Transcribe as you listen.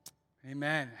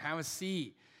Amen. Have a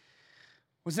seat.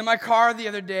 Was in my car the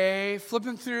other day,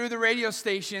 flipping through the radio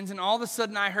stations, and all of a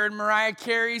sudden I heard Mariah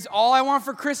Carey's All I Want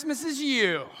for Christmas Is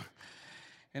You.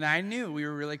 And I knew we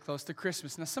were really close to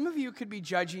Christmas. Now, some of you could be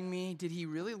judging me. Did he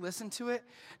really listen to it?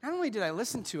 Not only did I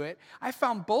listen to it, I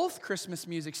found both Christmas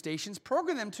music stations,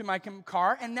 programmed them to my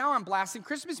car, and now I'm blasting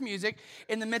Christmas music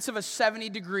in the midst of a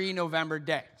 70-degree November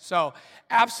day. So,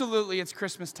 absolutely, it's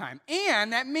Christmas time.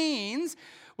 And that means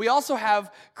we also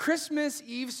have Christmas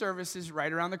Eve services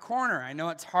right around the corner. I know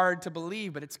it's hard to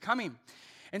believe, but it's coming.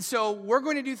 And so we're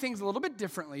going to do things a little bit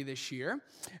differently this year.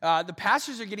 The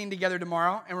pastors are getting together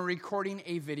tomorrow, and we're recording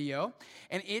a video.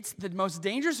 And it's the most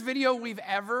dangerous video we've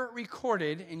ever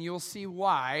recorded, and you'll see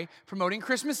why, promoting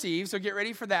Christmas Eve. So get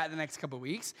ready for that in the next couple of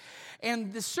weeks.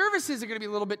 And the services are going to be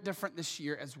a little bit different this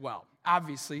year as well,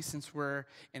 obviously, since we're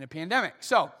in a pandemic.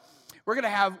 So we're going to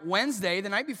have Wednesday, the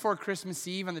night before Christmas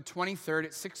Eve, on the 23rd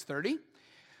at 6:30.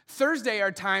 Thursday,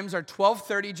 our times are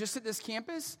 12:30 just at this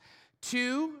campus,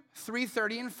 2,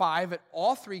 3:30, and 5 at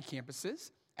all three campuses.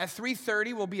 At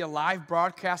 3:30 will be a live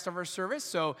broadcast of our service,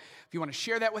 so if you want to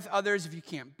share that with others, if you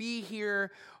can't be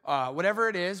here, whatever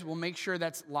it is, we'll make sure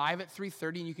that's live at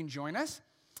 3:30 and you can join us.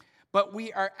 But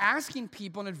we are asking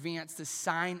people in advance to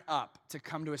sign up to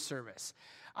come to a service.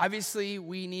 Obviously,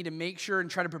 we need to make sure and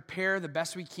try to prepare the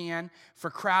best we can for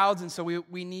crowds, and so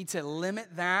we need to limit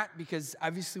that because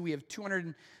obviously we have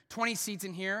 220 seats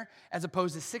in here as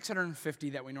opposed to 650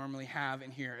 that we normally have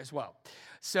in here as well.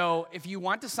 So if you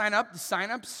want to sign up, the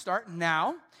sign-ups start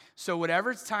now. So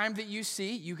whatever time that you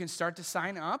see, you can start to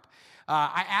sign up.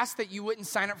 I asked that you wouldn't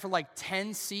sign up for like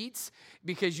 10 seats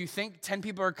because you think 10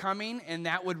 people are coming, and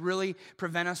that would really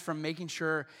prevent us from making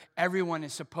sure everyone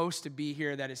is supposed to be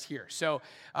here that is here. So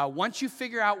once you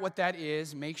figure out what that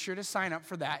is, make sure to sign up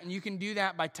for that. And you can do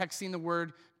that by texting the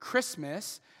word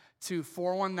Christmas to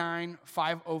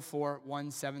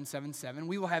 419-504-1777.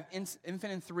 We will have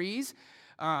infinite threes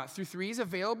through threes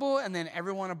available, and then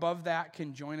everyone above that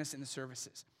can join us in the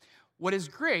services. What is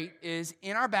great is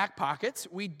in our back pockets,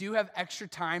 we do have extra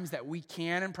times that we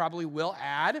can and probably will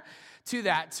add to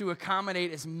that to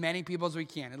accommodate as many people as we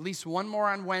can. At least one more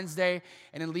on Wednesday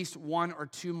and at least one or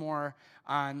two more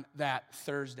on that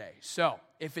Thursday. So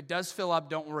if it does fill up,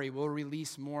 don't worry. We'll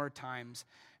release more times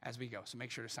as we go. So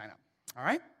make sure to sign up. All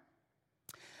right?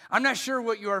 I'm not sure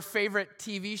what your favorite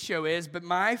TV show is, but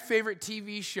my favorite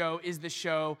TV show is the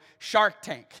show Shark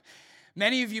Tank.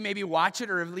 Many of you maybe watch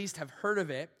it or at least have heard of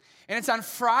it. And it's on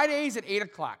Fridays at 8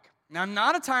 o'clock. Now,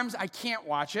 not at times I can't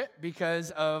watch it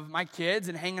because of my kids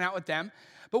and hanging out with them.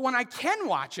 But when I can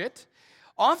watch it,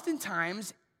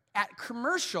 oftentimes at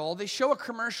commercial, they show a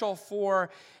commercial for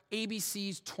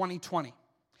ABC's 2020.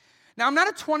 Now, I'm not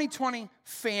a 2020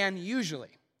 fan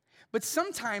usually, but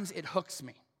sometimes it hooks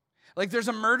me. Like there's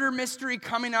a murder mystery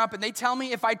coming up, and they tell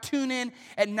me if I tune in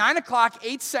at 9 o'clock,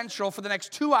 8 Central for the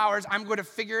next 2 hours, I'm going to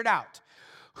figure it out.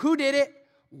 Who did it,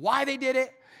 why they did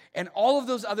it, and all of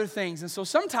those other things. And so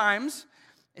sometimes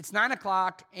it's 9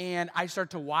 o'clock, and I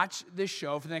start to watch this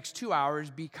show for the next 2 hours,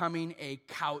 becoming a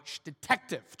couch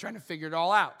detective, trying to figure it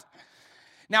all out.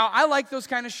 Now, I like those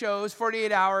kind of shows,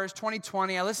 48 Hours,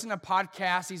 2020. I listen to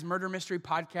podcasts, these murder mystery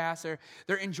podcasts.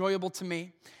 They're enjoyable to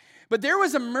me. But there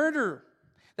was a murder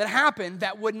that happened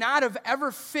that would not have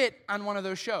ever fit on one of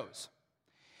those shows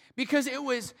because it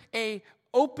was a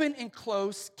open and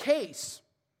closed case.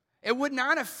 It would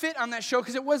not have fit on that show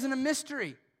because it wasn't a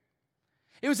mystery.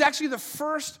 It was actually the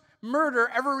first murder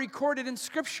ever recorded in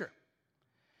Scripture.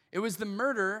 It was the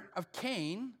murder of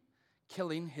Cain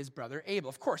killing his brother Abel.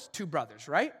 Of course, two brothers,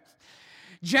 right?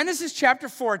 Genesis chapter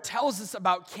 4 tells us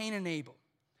about Cain and Abel.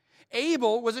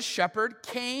 Abel was a shepherd.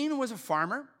 Cain was a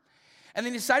farmer. And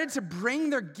they decided to bring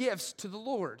their gifts to the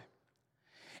Lord.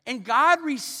 And God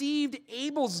received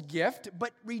Abel's gift,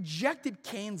 but rejected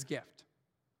Cain's gift.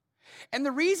 And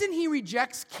the reason he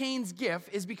rejects Cain's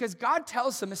gift is because God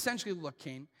tells him essentially, look,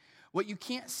 Cain, what you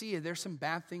can't see is there's some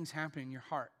bad things happening in your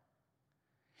heart.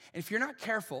 And if you're not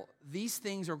careful, these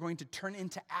things are going to turn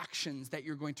into actions that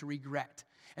you're going to regret.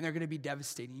 And they're going to be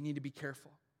devastating. You need to be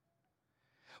careful.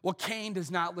 Well, Cain does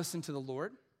not listen to the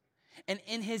Lord. And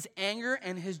in his anger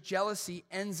and his jealousy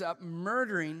ends up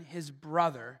murdering his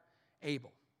brother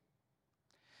Abel.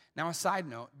 Now, a side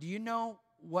note, do you know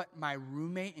what my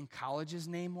roommate in college's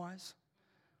name was?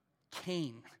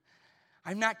 Cain.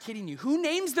 I'm not kidding you. Who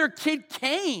names their kid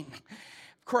Cain?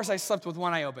 Of course, I slept with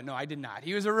one eye open. No, I did not.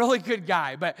 He was a really good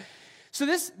guy. But so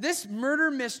this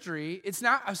murder mystery, it's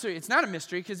not a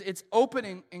mystery because it's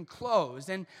open and closed.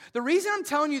 And the reason I'm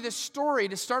telling you this story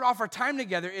to start off our time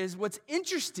together is what's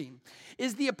interesting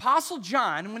is the Apostle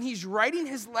John, when he's writing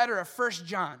his letter of 1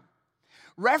 John,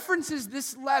 references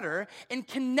this letter and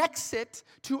connects it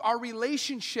to our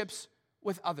relationships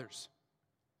with others.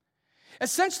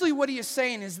 Essentially, what he is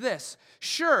saying is this: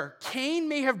 sure, Cain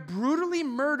may have brutally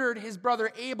murdered his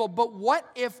brother Abel, but what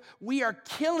if we are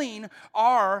killing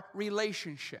our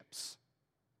relationships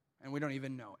and we don't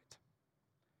even know it?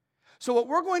 So what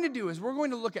we're going to do is we're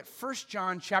going to look at 1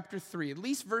 John chapter 3, at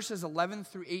least verses 11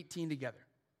 through 18 together.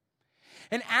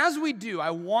 And as we do,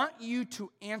 I want you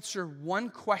to answer one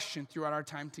question throughout our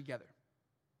time together.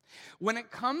 When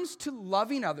it comes to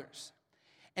loving others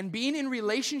and being in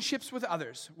relationships with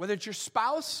others, whether it's your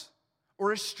spouse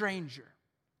or a stranger,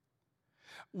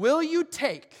 will you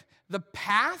take the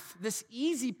path, this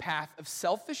easy path of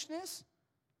selfishness,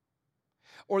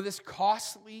 or this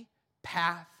costly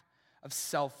path of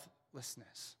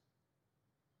selflessness?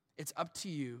 It's up to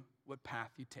you what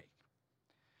path you take.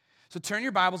 So turn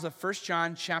your Bibles to 1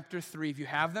 John chapter 3 if you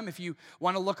have them. If you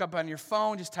want to look up on your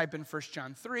phone, just type in 1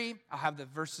 John 3. I'll have the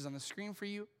verses on the screen for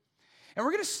you. And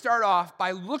we're going to start off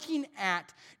by looking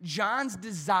at John's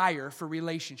desire for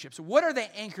relationships. What are they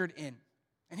anchored in?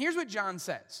 And here's what John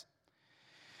says.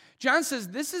 John says,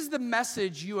 "This is the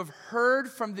message you have heard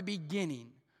from the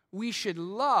beginning. We should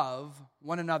love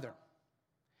one another."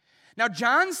 Now,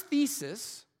 John's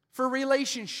thesis for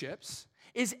relationships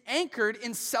is anchored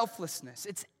in selflessness.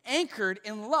 It's anchored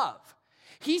in love.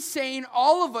 He's saying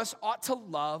all of us ought to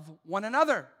love one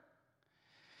another.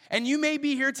 And you may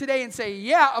be here today and say,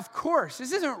 yeah, of course.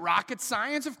 This isn't rocket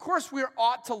science. Of course we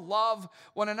ought to love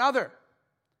one another.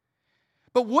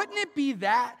 But wouldn't it be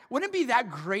that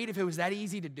great if it was that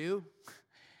easy to do?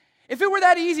 If it were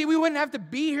that easy, we wouldn't have to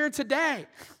be here today.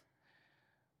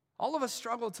 All of us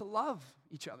struggle to love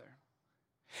each other.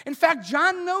 In fact,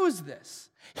 John knows this.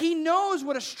 He knows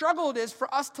what a struggle it is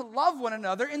for us to love one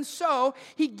another, and so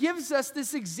he gives us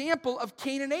this example of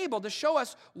Cain and Abel to show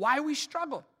us why we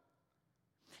struggle.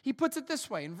 He puts it this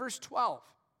way in verse 12.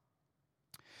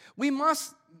 We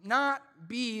must not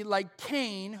be like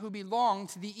Cain, who belonged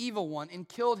to the evil one and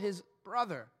killed his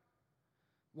brother.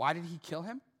 Why did he kill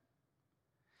him?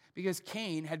 Because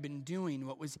Cain had been doing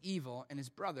what was evil and his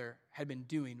brother had been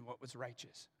doing what was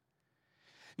righteous.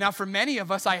 Now, for many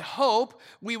of us, I hope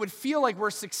we would feel like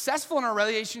we're successful in our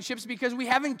relationships because we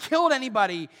haven't killed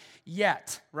anybody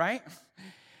yet, right?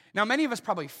 Now, many of us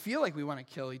probably feel like we want to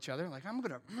kill each other, like, I'm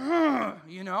going to,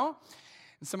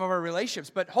 in some of our relationships.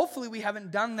 But hopefully we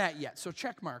haven't done that yet, so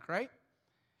check mark, right?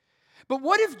 But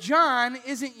what if John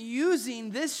isn't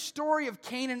using this story of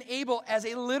Cain and Abel as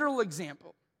a literal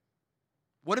example?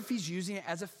 What if he's using it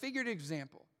as a figurative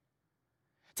example?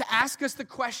 To ask us the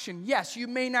question, yes, you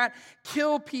may not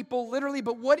kill people literally,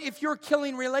 but what if you're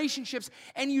killing relationships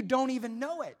and you don't even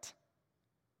know it?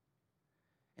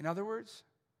 In other words,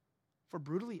 if we're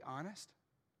brutally honest,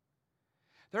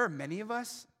 there are many of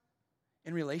us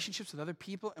in relationships with other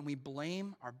people, and we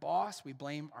blame our boss, we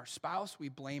blame our spouse, we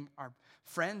blame our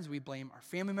friends, we blame our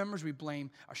family members, we blame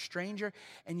a stranger,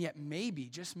 and yet maybe,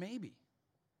 just maybe,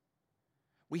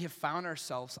 we have found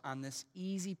ourselves on this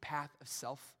easy path of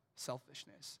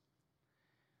selfishness.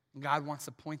 And God wants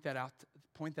to point that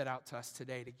out to us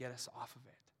today to get us off of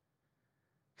it.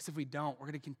 Because if we don't, we're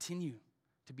going to continue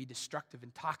to be destructive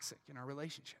and toxic in our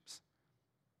relationships.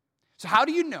 So how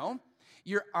do you know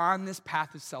you're on this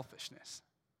path of selfishness?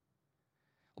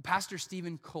 Well, Pastor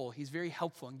Stephen Cole, he's very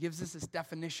helpful and gives us this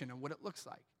definition of what it looks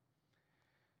like.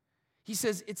 He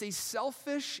says it's a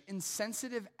selfish,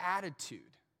 insensitive attitude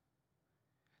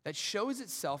that shows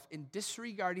itself in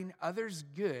disregarding others'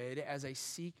 good as I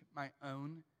seek my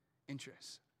own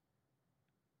interests.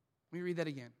 Let me read that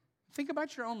again. Think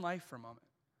about your own life for a moment.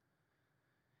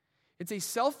 It's a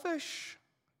selfish,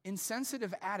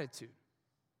 insensitive attitude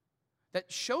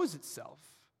that shows itself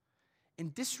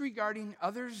in disregarding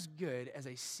others' good as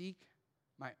I seek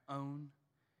my own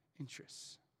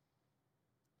interests.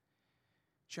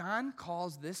 John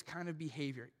calls this kind of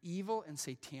behavior evil and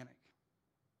satanic.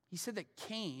 He said that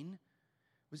Cain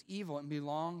was evil and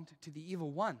belonged to the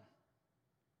evil one.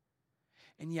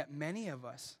 And yet many of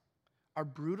us are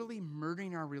brutally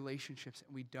murdering our relationships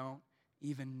and we don't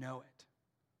even know it.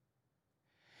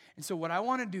 And so what I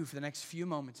want to do for the next few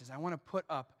moments is I want to put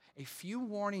up a few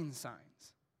warning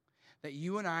signs that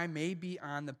you and I may be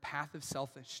on the path of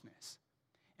selfishness.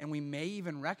 And we may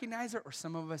even recognize it, or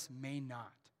some of us may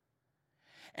not.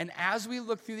 And as we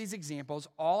look through these examples,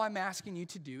 all I'm asking you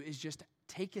to do is just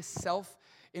take a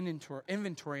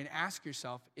self-inventory and ask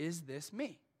yourself, is this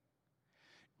me?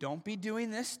 Don't be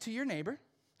doing this to your neighbor.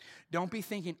 Don't be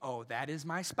thinking, oh, that is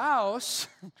my spouse.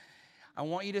 I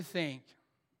want you to think,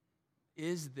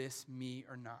 is this me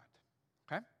or not?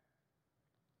 Okay?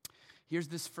 Here's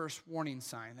this first warning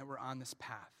sign that we're on this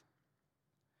path.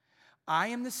 I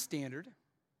am the standard,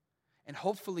 and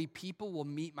hopefully people will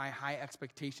meet my high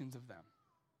expectations of them.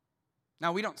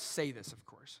 Now, we don't say this, of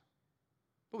course,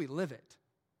 but we live it.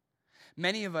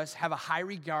 Many of us have a high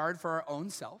regard for our own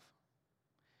self,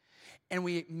 and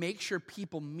we make sure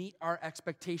people meet our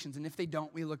expectations, and if they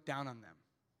don't, we look down on them.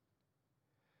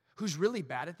 Who's really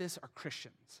bad at this are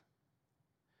Christians.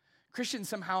 Christians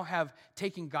somehow have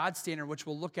taken God's standard, which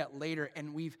we'll look at later,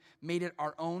 and we've made it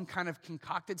our own kind of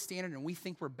concocted standard, and we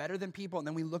think we're better than people, and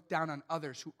then we look down on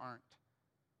others who aren't.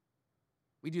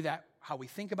 We do that how we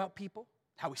think about people,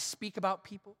 how we speak about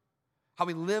people, how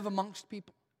we live amongst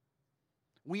people.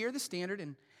 We are the standard,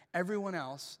 and everyone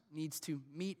else needs to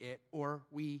meet it, or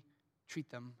we treat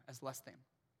them as less than.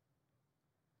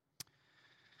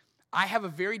 I have a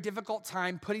very difficult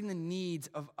time putting the needs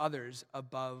of others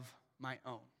above my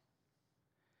own.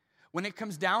 When it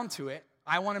comes down to it,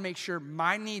 I want to make sure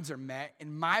my needs are met,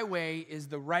 and my way is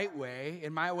the right way,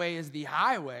 and my way is the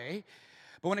highway.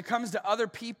 But when it comes to other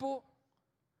people,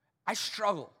 I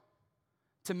struggle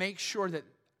to make sure that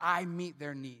I meet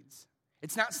their needs.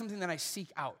 It's not something that I seek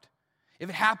out. If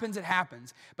it happens, it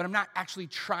happens, but I'm not actually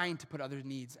trying to put other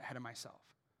needs ahead of myself.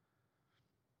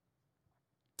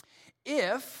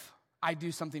 If I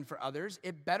do something for others,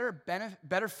 it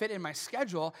better fit in my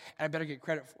schedule, and I better get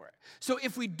credit for it. So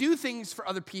if we do things for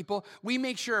other people, we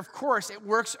make sure, of course, it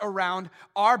works around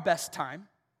our best time.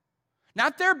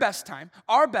 Not their best time,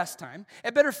 our best time.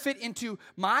 It better fit into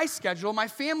my schedule, my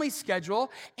family's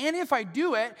schedule, and if I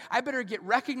do it, I better get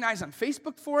recognized on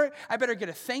Facebook for it. I better get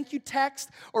a thank you text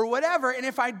or whatever, and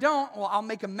if I don't, well, I'll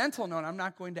make a mental note. I'm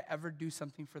not going to ever do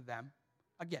something for them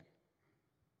again.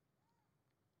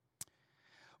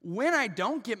 When I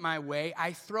don't get my way,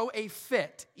 I throw a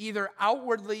fit, either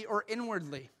outwardly or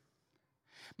inwardly.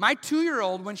 My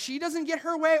 2-year-old, when she doesn't get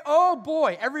her way, oh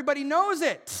boy, everybody knows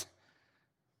it.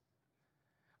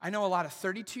 I know a lot of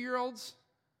 32-year-olds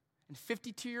and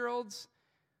 52-year-olds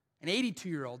and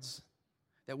 82-year-olds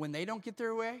that when they don't get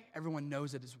their way, everyone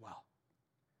knows it as well.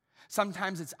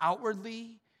 Sometimes it's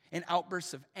outwardly in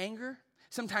outbursts of anger.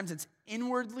 Sometimes it's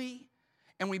inwardly,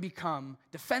 and we become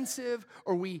defensive,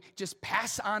 or we just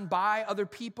pass on by other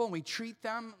people and we treat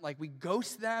them like we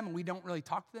ghost them and we don't really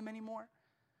talk to them anymore.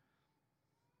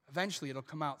 Eventually, it'll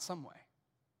come out some way.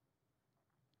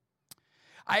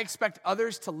 I expect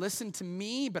others to listen to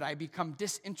me, but I become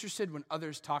disinterested when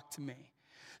others talk to me.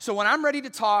 So when I'm ready to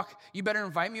talk, you better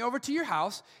invite me over to your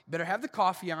house. You better have the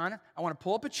coffee on. I want to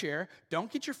pull up a chair.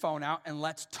 Don't get your phone out, and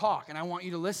let's talk. And I want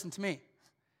you to listen to me.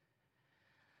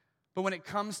 But when it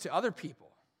comes to other people,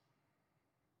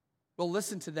 we'll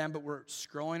listen to them, but we're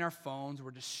scrolling our phones.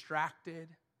 We're distracted.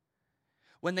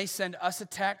 When they send us a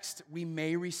text, we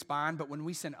may respond, but when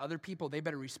we send other people, they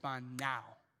better respond now.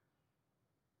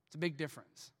 It's a big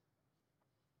difference.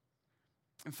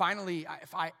 And finally,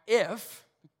 if I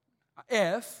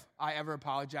ever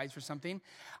apologize for something,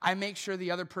 I make sure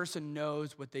the other person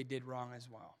knows what they did wrong as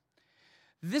well.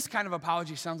 This kind of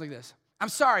apology sounds like this. I'm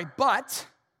sorry, but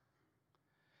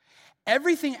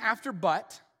everything after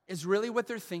but is really what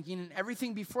they're thinking, and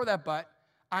everything before that but,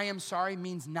 I am sorry,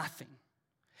 means nothing.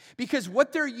 Because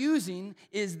what they're using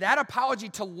is that apology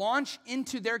to launch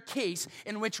into their case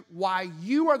in which why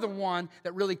you are the one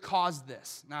that really caused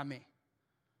this, not me.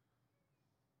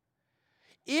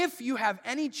 If you have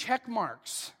any check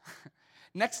marks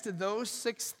next to those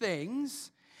 6 things,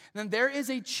 then there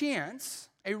is a chance,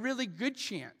 a really good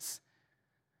chance,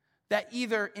 that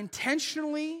either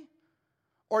intentionally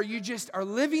or you just are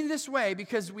living this way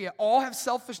because we all have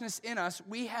selfishness in us,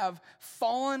 we have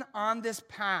fallen on this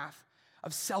path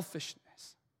of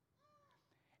selfishness.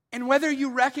 And whether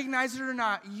you recognize it or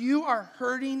not, you are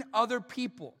hurting other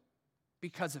people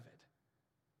because of it.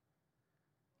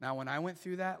 Now, when I went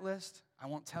through that list, I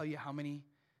won't tell you how many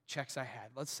checks I had.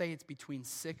 Let's say it's between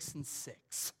 6 and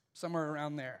 6, somewhere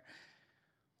around there.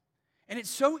 And it's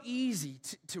so easy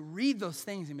to read those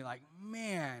things and be like,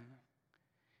 man,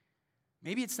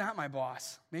 maybe it's not my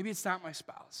boss. Maybe it's not my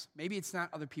spouse. Maybe it's not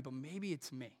other people. Maybe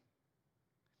it's me.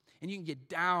 And you can get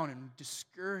down and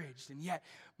discouraged. And yet,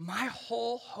 my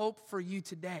whole hope for you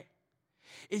today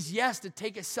is, yes, to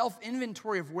take a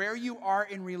self-inventory of where you are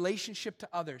in relationship to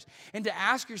others and to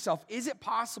ask yourself, is it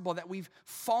possible that we've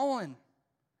fallen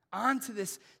onto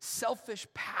this selfish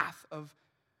path of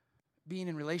being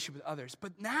in relationship with others?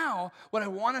 But now, what I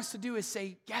want us to do is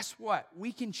say, guess what?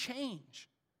 We can change.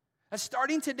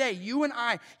 Starting today, you and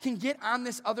I can get on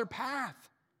this other path.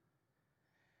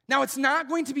 Now, it's not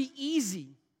going to be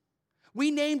easy. We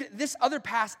named this other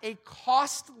path a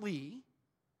costly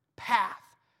path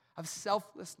of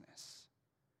selflessness.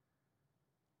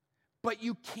 But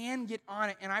you can get on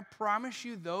it. And I promise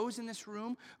you, those in this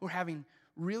room who are having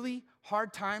really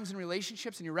hard times in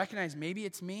relationships, and you recognize maybe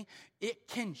it's me, it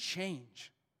can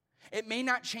change. It may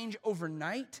not change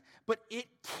overnight, but it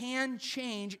can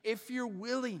change if you're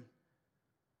willing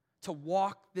to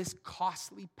walk this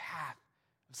costly path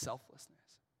of selflessness.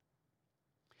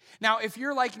 Now, if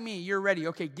you're like me, you're ready.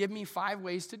 Okay, give me 5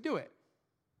 ways to do it.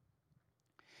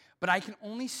 But I can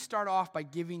only start off by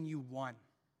giving you one.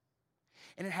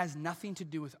 And it has nothing to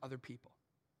do with other people.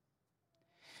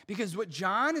 Because what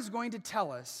John is going to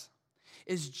tell us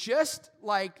is just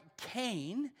like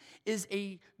Cain is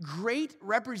a great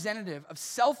representative of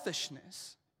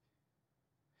selfishness,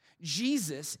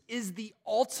 Jesus is the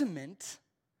ultimate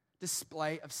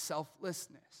display of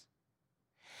selflessness.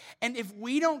 And if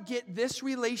we don't get this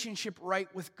relationship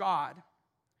right with God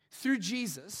through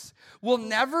Jesus, we'll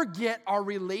never get our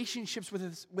relationships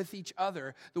with each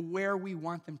other the where we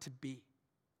want them to be.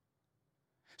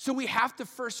 So we have to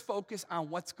first focus on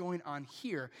what's going on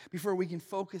here before we can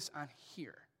focus on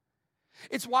here.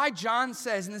 It's why John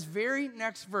says in this very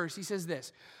next verse, he says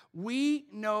this, we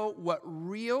know what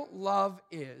real love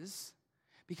is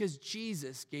because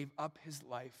Jesus gave up his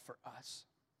life for us.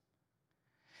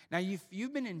 Now, if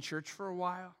you've been in church for a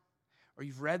while, or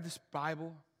you've read this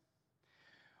Bible,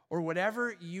 or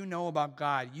whatever you know about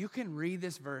God, you can read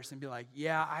this verse and be like,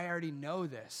 yeah, I already know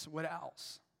this. What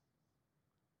else?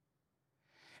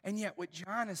 And yet what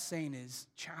John is saying is,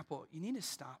 Chapel, you need to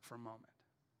stop for a moment.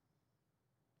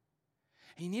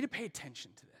 And you need to pay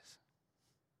attention to this.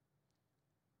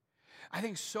 I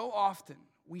think so often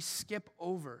we skip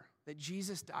over that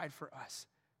Jesus died for us.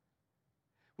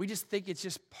 We just think it's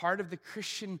just part of the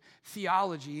Christian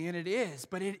theology, and it is,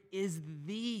 but it is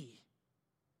the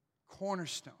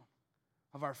cornerstone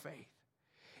of our faith.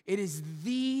 It is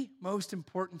the most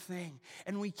important thing,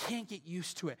 and we can't get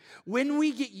used to it. When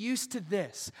we get used to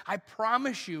this, I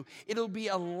promise you, it'll be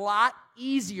a lot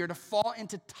easier to fall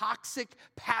into toxic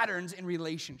patterns in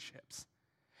relationships.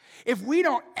 If we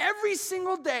don't every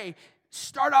single day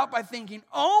start out by thinking,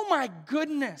 oh my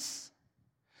goodness,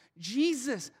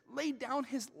 Jesus laid down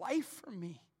his life for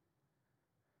me.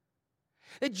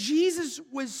 That Jesus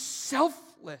was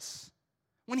selfless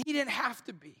when he didn't have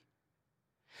to be.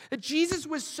 That Jesus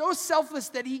was so selfless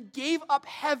that he gave up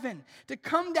heaven to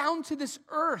come down to this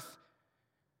earth,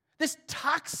 this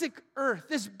toxic earth,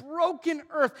 this broken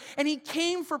earth. And he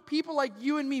came for people like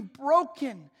you and me,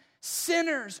 broken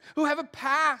sinners who have a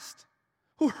past,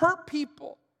 who hurt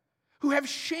people, who have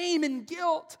shame and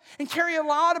guilt and carry a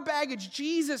lot of baggage.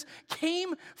 Jesus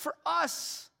came for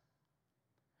us.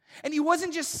 And he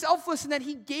wasn't just selfless in that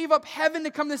he gave up heaven to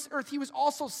come to this earth. He was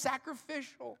also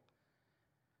sacrificial.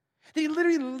 That he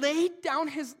literally laid down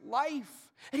his life.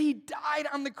 And he died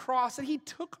on the cross. And he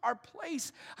took our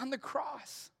place on the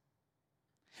cross.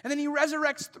 And then he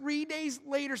resurrects 3 days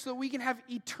later so that we can have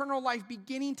eternal life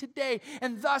beginning today.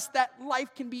 And thus that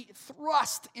life can be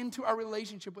thrust into our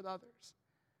relationship with others.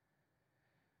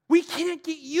 We can't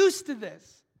get used to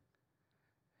this.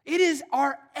 It is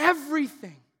our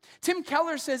everything. Tim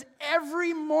Keller says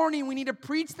every morning we need to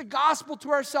preach the gospel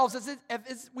to ourselves as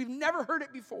if we've never heard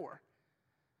it before.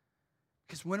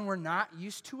 Because when we're not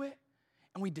used to it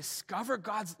and we discover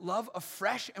God's love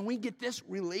afresh and we get this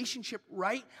relationship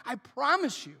right, I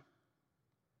promise you,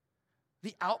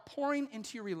 the outpouring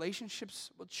into your relationships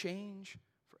will change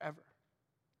forever.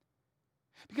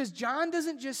 Because John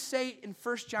doesn't just say in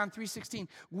 1 John 3:16,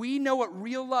 we know what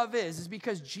real love is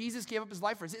because Jesus gave up his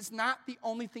life for us. It's not the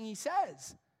only thing he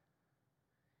says.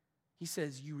 He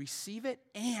says you receive it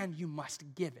and you must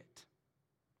give it.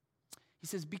 He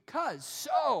says, because,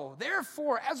 so,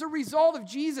 therefore, as a result of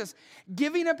Jesus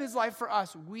giving up his life for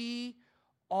us, we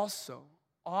also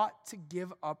ought to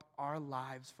give up our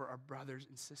lives for our brothers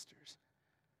and sisters.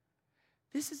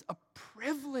 This is a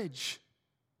privilege.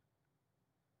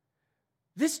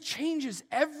 This changes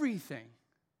everything.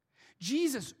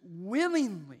 Jesus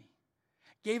willingly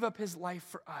gave up his life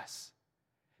for us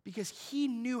because he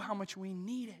knew how much we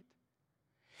needed.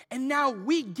 And now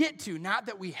we get to, not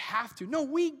that we have to, no,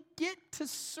 we get to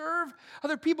serve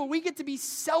other people. We get to be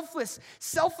selfless,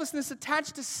 selflessness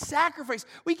attached to sacrifice.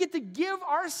 We get to give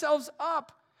ourselves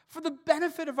up for the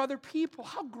benefit of other people.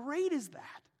 How great is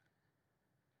that?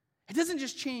 It doesn't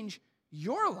just change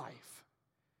your life.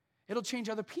 It'll change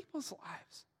other people's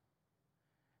lives.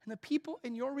 And the people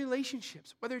in your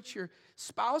relationships, whether it's your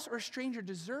spouse or a stranger,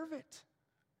 deserve it.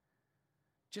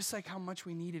 Just like how much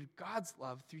we needed God's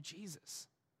love through Jesus.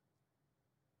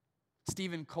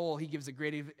 Stephen Cole, he gives a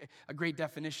great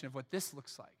definition of what this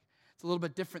looks like. It's a little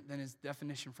bit different than his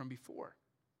definition from before.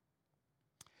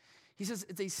 He says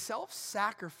it's a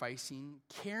self-sacrificing,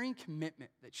 caring commitment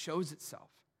that shows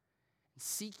itself in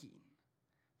seeking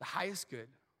the highest good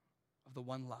of the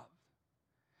one loved.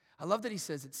 I love that he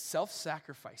says it's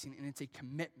self-sacrificing and it's a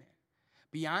commitment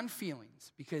beyond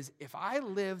feelings, because if I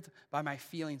lived by my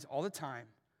feelings all the time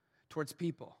towards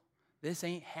people, this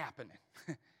ain't happening.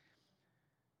 But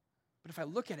if I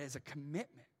look at it as a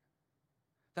commitment,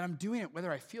 that I'm doing it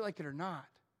whether I feel like it or not,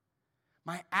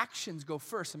 my actions go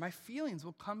first and my feelings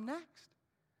will come next.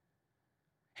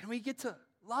 And we get to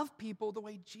love people the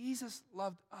way Jesus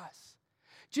loved us.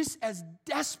 Just as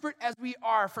desperate as we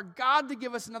are for God to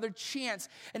give us another chance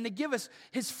and to give us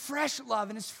his fresh love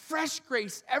and his fresh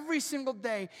grace every single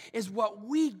day is what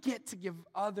we get to give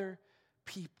other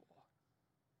people.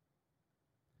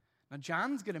 Now,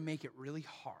 John's going to make it really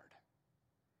hard.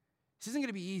 This isn't going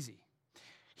to be easy.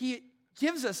 He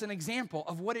gives us an example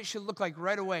of what it should look like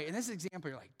right away. In this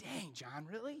example, you're like, dang, John,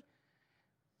 really?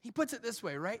 He puts it this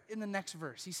way, right in the next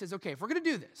verse. He says, okay, if we're going to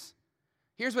do this,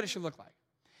 here's what it should look like.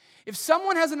 If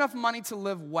someone has enough money to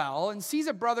live well and sees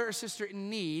a brother or sister in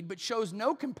need but shows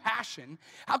no compassion,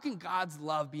 how can God's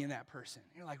love be in that person?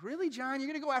 You're like, really, John? You're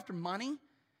going to go after money?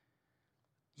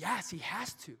 Yes, he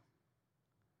has to.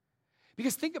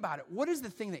 Because think about it. What is the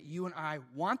thing that you and I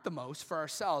want the most for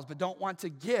ourselves but don't want to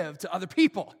give to other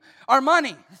people? Our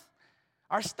money,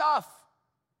 our stuff.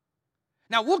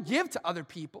 Now, we'll give to other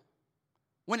people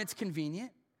when it's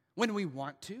convenient, when we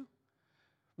want to,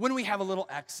 when we have a little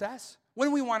excess,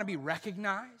 when we want to be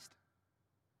recognized.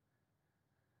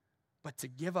 But to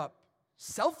give up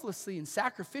selflessly and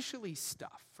sacrificially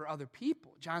stuff for other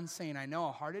people, John's saying, I know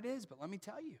how hard it is, but let me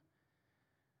tell you,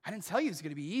 I didn't tell you it's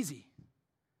going to be easy,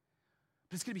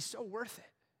 but it's going to be so worth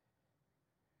it.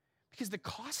 Because the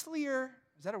costlier,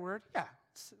 is that a word? Yeah,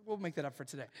 we'll make that up for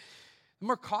today. The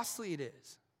more costly it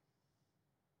is,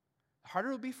 the harder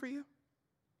it will be for you,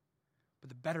 but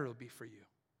the better it will be for you.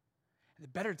 The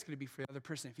better it's going to be for the other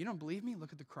person. If you don't believe me,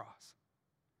 look at the cross.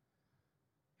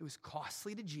 It was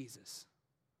costly to Jesus,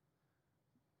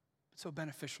 but so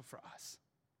beneficial for us.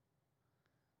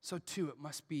 So too, it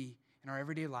must be in our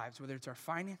everyday lives, whether it's our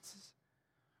finances,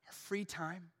 our free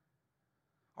time,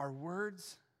 our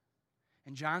words.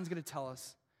 And John's going to tell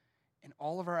us in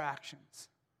all of our actions,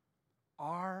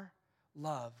 our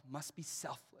love must be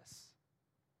selfless.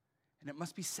 And it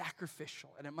must be sacrificial,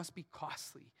 and it must be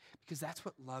costly, because that's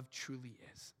what love truly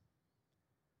is.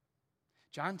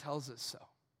 John tells us so.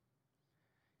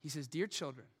 He says, dear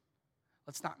children,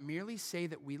 let's not merely say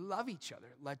that we love each other.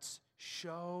 Let's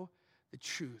show the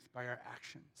truth by our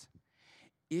actions.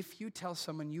 If you tell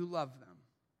someone you love them,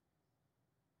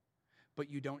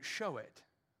 but you don't show it,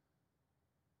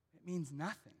 it means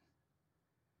nothing.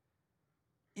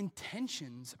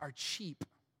 Intentions are cheap.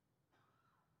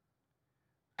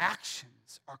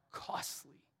 Actions are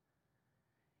costly.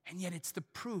 And yet it's the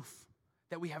proof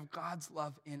that we have God's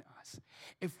love in us.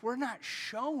 If we're not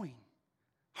showing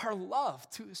our love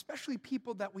to especially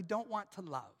people that we don't want to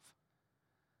love,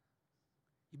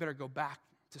 you better go back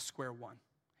to square one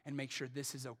and make sure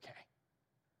this is okay.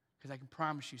 Because I can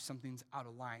promise you something's out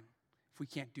of line if we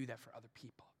can't do that for other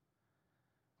people.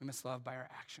 We must love by our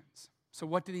actions. So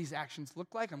what do these actions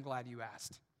look like? I'm glad you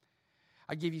asked.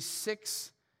 I gave you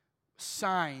 6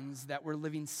 signs that we're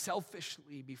living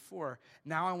selfishly before.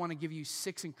 Now I want to give you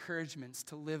 6 encouragements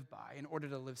to live by in order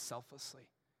to live selflessly.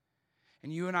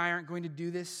 And you and I aren't going to do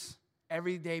this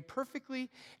every day perfectly.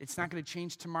 It's not going to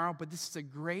change tomorrow, but this is a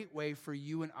great way for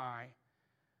you and I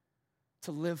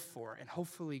to live for and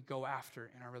hopefully go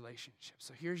after in our relationship.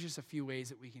 So here's just a few ways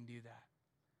that we can do that.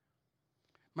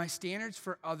 My standards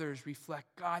for others reflect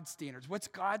God's standards. What's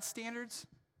God's standards?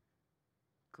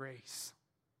 Grace.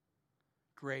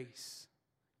 Grace.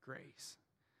 Grace.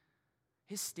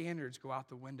 His standards go out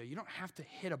the window. You don't have to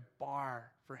hit a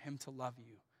bar for him to love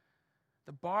you.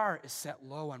 The bar is set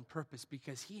low on purpose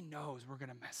because he knows we're going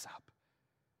to mess up.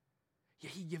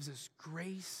 Yet he gives us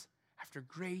grace after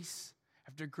grace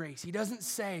after grace. He doesn't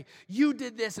say, you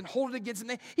did this and hold it against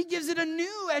him. He gives it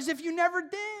anew as if you never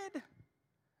did.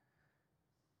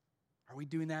 Are we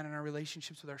doing that in our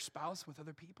relationships with our spouse, with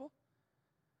other people?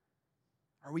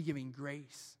 Are we giving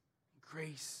grace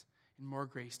and more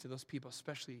grace to those people,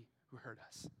 especially who hurt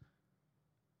us?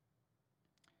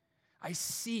 I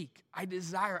seek, I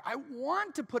desire, I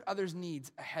want to put others'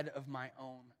 needs ahead of my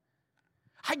own.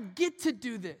 I get to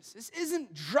do this. This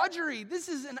isn't drudgery. This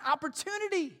is an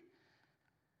opportunity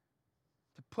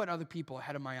to put other people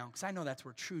ahead of my own, because I know that's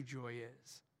where true joy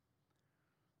is.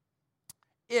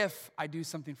 If I do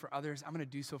something for others, I'm going to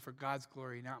do so for God's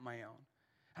glory, not my own.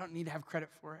 I don't need to have credit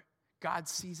for it. God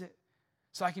sees it,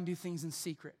 so I can do things in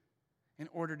secret in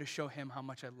order to show him how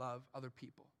much I love other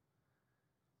people.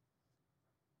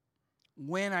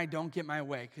 when I don't get my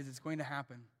way, because it's going to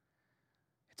happen,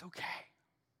 it's okay.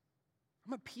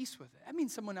 I'm at peace with it. That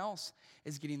means someone else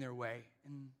is getting their way,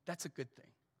 and that's a good thing.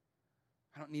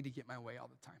 I don't need to get my way all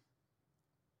the time.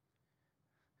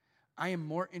 I am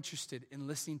more interested in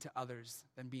listening to others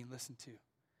than being listened to.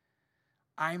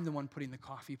 I'm the one putting the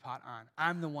coffee pot on.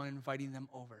 I'm the one inviting them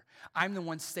over. I'm the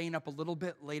one staying up a little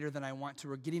bit later than I want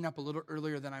to, or getting up a little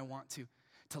earlier than I want to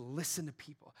listen to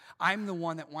people. I'm the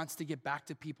one that wants to get back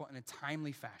to people in a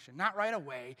timely fashion. Not right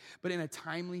away, but in a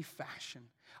timely fashion.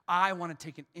 I want to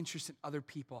take an interest in other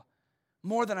people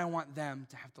more than I want them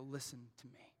to have to listen to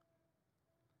me.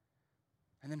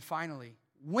 And then finally,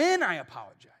 when I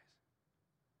apologize,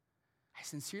 I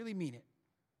sincerely mean it.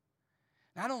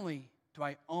 Not only do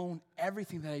I own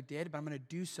everything that I did, but I'm going to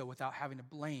do so without having to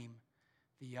blame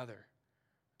the other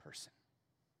person.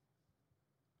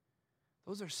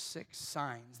 Those are 6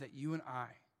 signs that you and I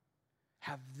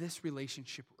have this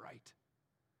relationship right.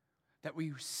 That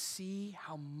we see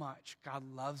how much God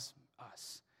loves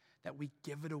us, that we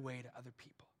give it away to other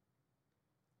people.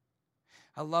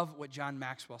 I love what John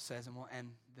Maxwell says, and we'll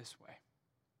end this way.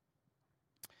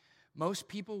 Most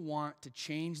people want to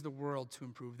change the world to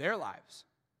improve their lives.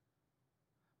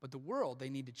 But the world they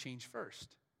need to change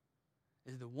first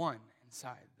is the one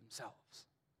inside themselves.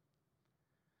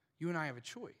 You and I have a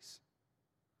choice.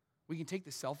 We can take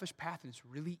the selfish path, and it's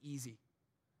really easy,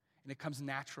 and it comes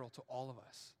natural to all of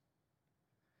us.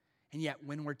 And yet,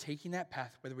 when we're taking that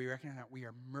path, whether we recognize it or not, we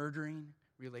are murdering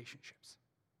relationships.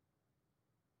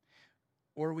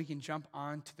 Or we can jump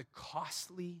onto the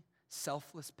costly,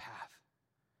 selfless path.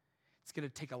 It's going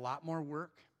to take a lot more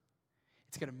work.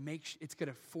 It's going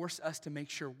to force us to make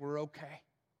sure we're okay.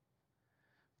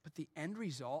 But the end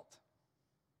result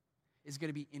is going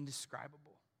to be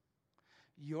indescribable.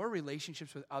 Your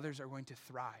relationships with others are going to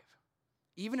thrive,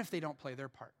 even if they don't play their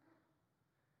part,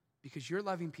 because you're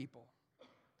loving people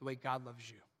the way God loves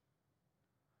you.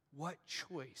 What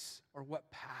choice or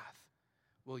what path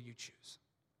will you choose?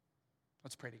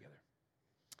 Let's pray together.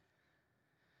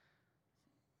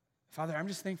 Father, I'm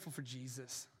just thankful for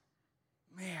Jesus.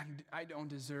 Man, I don't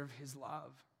deserve his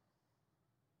love.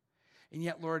 And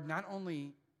yet, Lord, not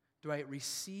only do I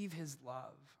receive his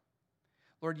love,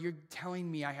 Lord, you're telling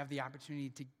me I have the opportunity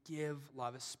to give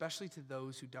love, especially to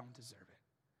those who don't deserve it.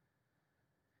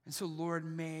 And so, Lord,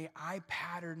 may I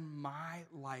pattern my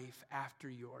life after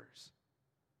yours,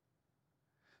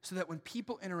 so that when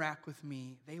people interact with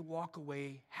me, they walk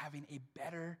away having a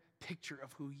better picture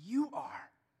of who you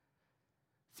are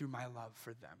through my love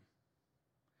for them.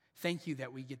 Thank you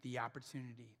that we get the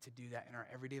opportunity to do that in our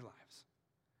everyday lives.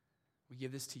 We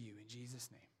give this to you in Jesus'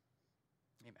 name.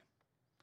 Amen.